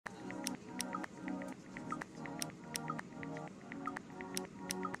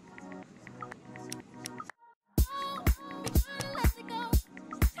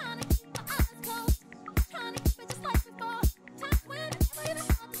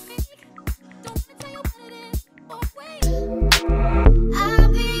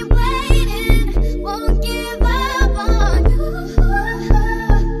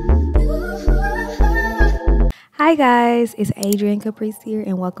Hi guys, it's Adrian Caprice here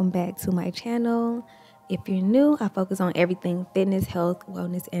and welcome back to my channel. If you're new, I focus on everything fitness, health,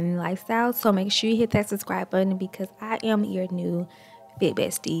 wellness, and lifestyle. So make sure you hit that subscribe button because I am your new fit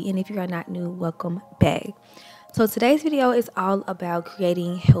bestie. And if you are not new, welcome back. So today's video is all about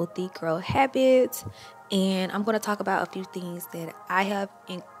creating healthy girl habits. And I'm going to talk about a few things that I have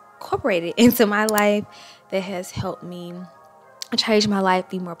incorporated into my life that has helped me change my life,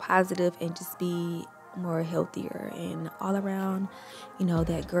 be more positive, and just be more healthier and all around,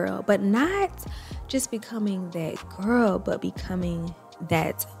 that girl. But not just becoming that girl, but becoming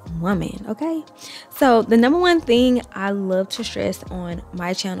that woman. Okay, so the number one thing I love to stress on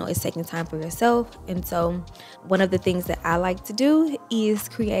my channel is taking time for yourself. And so one of the things that I like to do is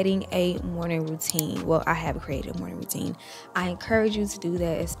creating a morning routine. Well, I have created a morning routine. I encourage you to do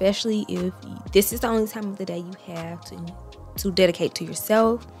that, especially if this is the only time of the day you have to dedicate to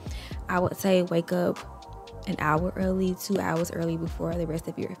yourself. I would say wake up an hour early, 2 hours early before the rest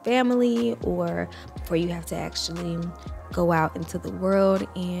of your family, or before you have to actually go out into the world,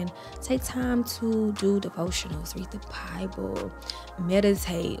 and take time to do devotionals, read the Bible,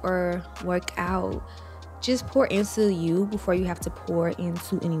 meditate, or work out. Just pour into you before you have to pour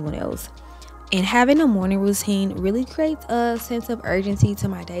into anyone else. And having a morning routine really creates a sense of urgency to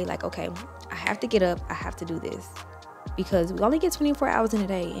my day. Like, okay, I have to get up, I have to do this. Because we only get 24 hours in a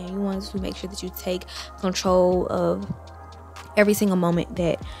day, and you want to make sure that you take control of every single moment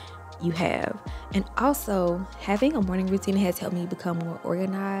that you have. And also, having a morning routine has helped me become more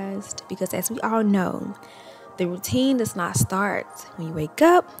organized, because as we all know, the routine does not start when you wake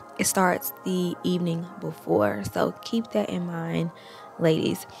up, it starts the evening before. So keep that in mind,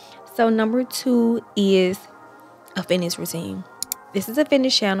 ladies. So number 2 is a fitness routine. This is a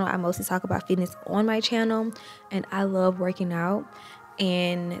fitness channel. I mostly talk about fitness on my channel, and I love working out.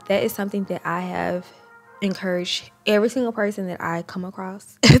 And that is something that I have encouraged every single person that I come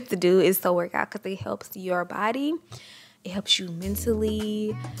across to do, is to work out, because it helps your body. It helps you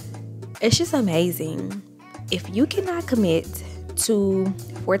mentally. It's just amazing. If you cannot commit to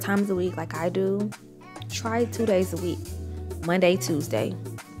 4 times a week like I do, try 2 days a week. Monday, Tuesday,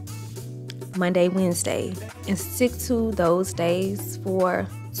 Monday, Wednesday, and stick to those days for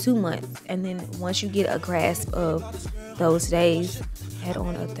 2 months. And then once you get a grasp of those days, add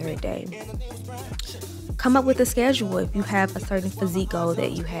on a 3rd day. Come up with a schedule if you have a certain physique goal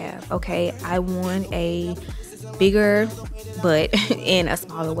that you have. Okay, I want a bigger butt and a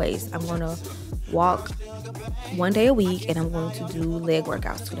smaller waist. I'm going to walk 1 day a week, and I'm going to do leg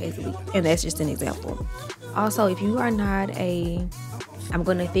workouts 2 days a week. And that's just an example. Also, if you are not I'm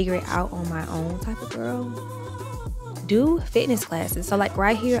going to figure it out on my own type of girl, do fitness classes. So like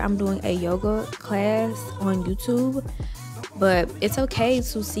right here, I'm doing a yoga class on YouTube, but it's okay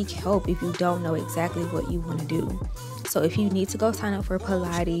to seek help if you don't know exactly what you want to do. So if you need to go sign up for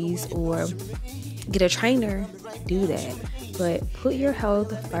Pilates or get a trainer, do that. But put your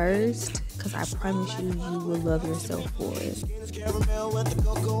health first, because I promise you, you will love yourself for it.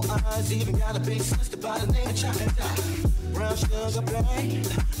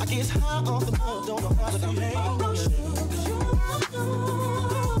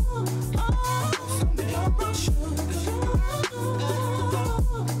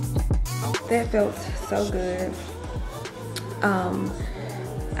 That felt so good.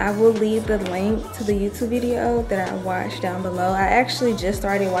 I will leave the link to the YouTube video that I watched down below. I actually just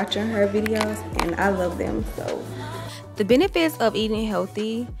started watching her videos, and I love them. So the benefits of eating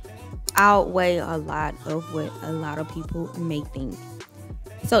healthy outweigh a lot of what a lot of people may think.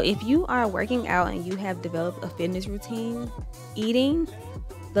 So if you are working out and you have developed a fitness routine, eating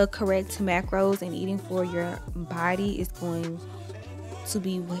the correct macros and eating for your body is going to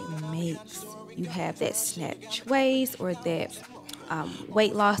be what makes you have that snatch waist, or that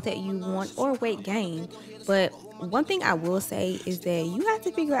weight loss that you want, or weight gain. But one thing I will say is that you have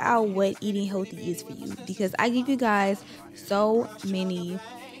to figure out what eating healthy is for you, because I give you guys so many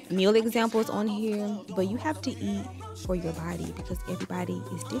meal examples on here, but you have to eat for your body, because everybody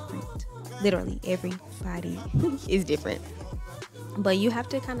is different. Literally everybody is different. But you have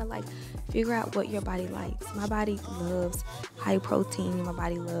to kind of like figure out what your body likes. My body loves high protein. My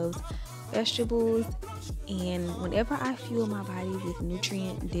body loves vegetables. And whenever I fuel my body with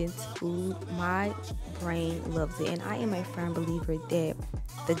nutrient-dense food, my brain loves it. And I am a firm believer that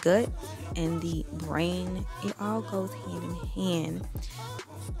the gut and the brain, it all goes hand in hand.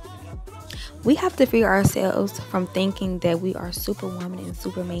 We have to free ourselves from thinking that we are Superwoman and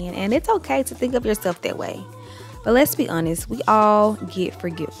Superman. And it's okay to think of yourself that way. But let's be honest, we all get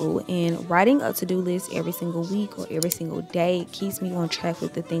forgetful, and writing a to-do list every single week or every single day keeps me on track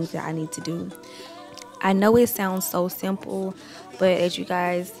with the things that I need to do. I know it sounds so simple, but as you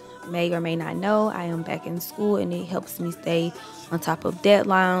guys may or may not know, I am back in school and it helps me stay on top of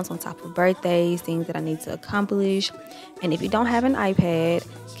deadlines, on top of birthdays, things that I need to accomplish. And if you don't have an iPad,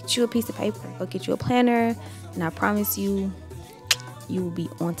 get you a piece of paper, go get you a planner, and I promise you, you will be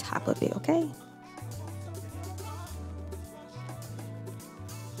on top of it, okay?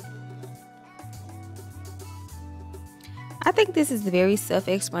 I think this is very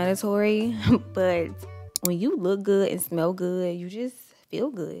self-explanatory, but when you look good and smell good, you just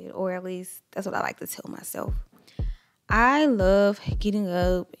feel good, or at least that's what I like to tell myself. I love getting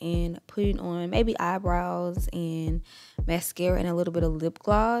up and putting on maybe eyebrows and mascara and a little bit of lip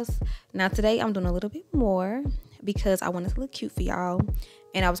gloss. Now today I'm doing a little bit more because I wanted to look cute for y'all,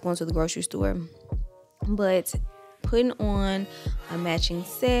 and I was going to the grocery store. But putting on a matching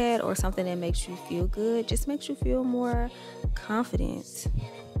set or something that makes you feel good just makes you feel more confident.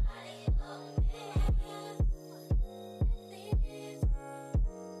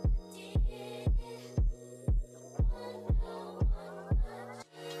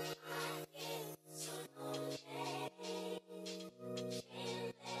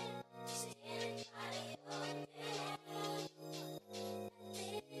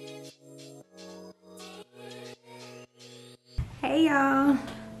 Hey y'all,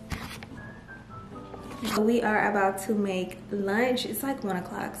 we are about to make lunch. It's like 1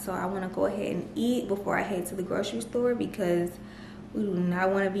 o'clock, so I want to go ahead and eat before I head to the grocery store because we do not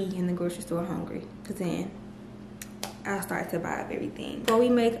want to be in the grocery store hungry, because then I'll start to buy up everything. Before we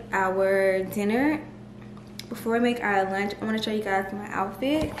make our dinner, before we make our lunch, I want to show you guys my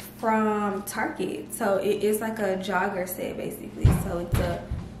outfit from Target. So it is like a jogger set basically. So it's a,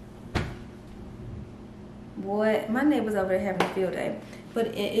 boy, my neighbor's over there having a field day, but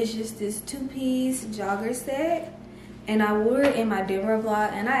it is just this 2-piece jogger set, and I wore it in my Denver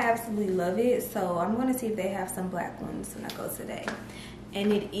vlog and I absolutely love it. So I'm going to see if they have some black ones when I go today.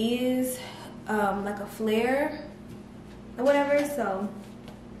 And it is like a flare or whatever, so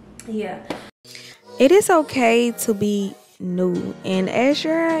yeah. It is okay to be new, and as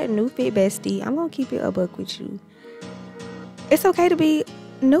your new fit bestie, I'm gonna keep it a buck with you. It's okay to be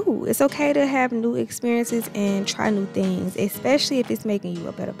new. It's okay to have new experiences and try new things, especially if it's making you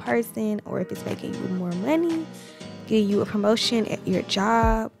a better person or if it's making you more money, getting you a promotion at your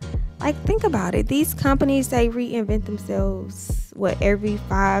job. Like, think about it. These companies, they reinvent themselves, every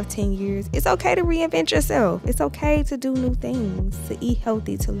 5-10 years. It's okay to reinvent yourself. It's okay to do new things, to eat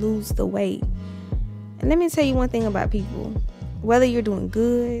healthy, to lose the weight. And let me tell you one thing about people. Whether you're doing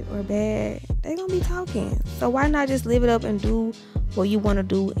good or bad, they're gonna be talking. So why not just live it up and do what you want to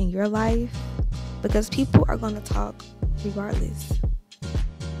do in your life? Because people are gonna talk regardless.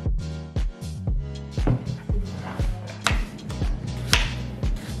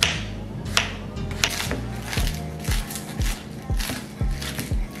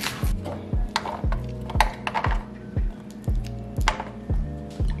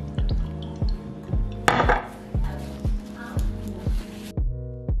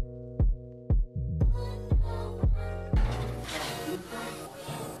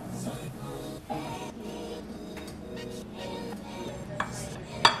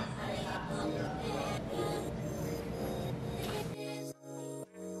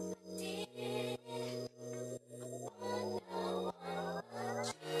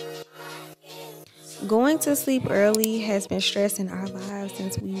 Going to sleep early has been stressing our lives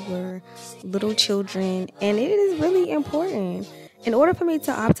since we were little children, and it is really important. In order for me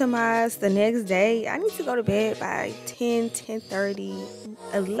to optimize the next day, I need to go to bed by 10, 10:30,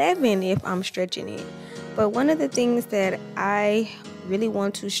 11 if I'm stretching it. But one of the things that I really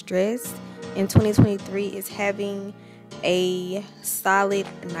want to stress in 2023 is having a solid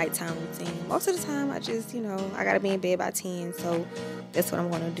nighttime routine. Most of the time, I just, I gotta be in bed by 10, so that's what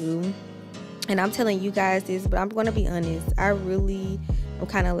I'm gonna do. And I'm telling you guys this, but I'm going to be honest. I really am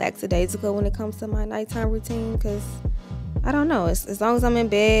kind of lackadaisical when it comes to my nighttime routine because, I don't know, as long as I'm in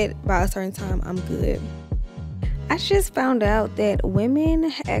bed by a certain time, I'm good. I just found out that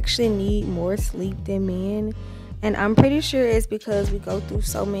women actually need more sleep than men. And I'm pretty sure it's because we go through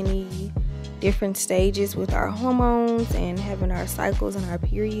so many different stages with our hormones and having our cycles and our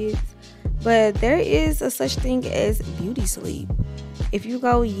periods. But there is a such thing as beauty sleep. If you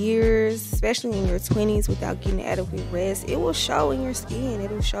go years, especially in your 20s, without getting adequate rest, it will show in your skin. It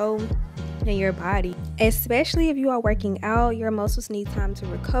will show in your body. Especially if you are working out, your muscles need time to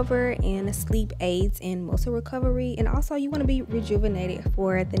recover, and sleep aids in muscle recovery. And also, you want to be rejuvenated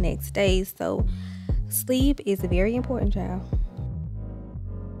for the next day. So, sleep is very important, child.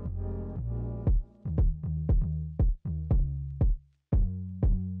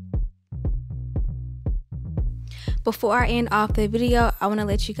 Before I end off the video, I want to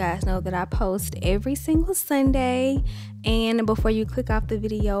let you guys know that I post every single Sunday. And before you click off the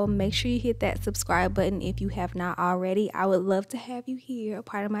video, make sure you hit that subscribe button if you have not already. I would love to have you here, a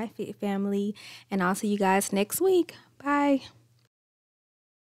part of my fit family. And I'll see you guys next week. Bye.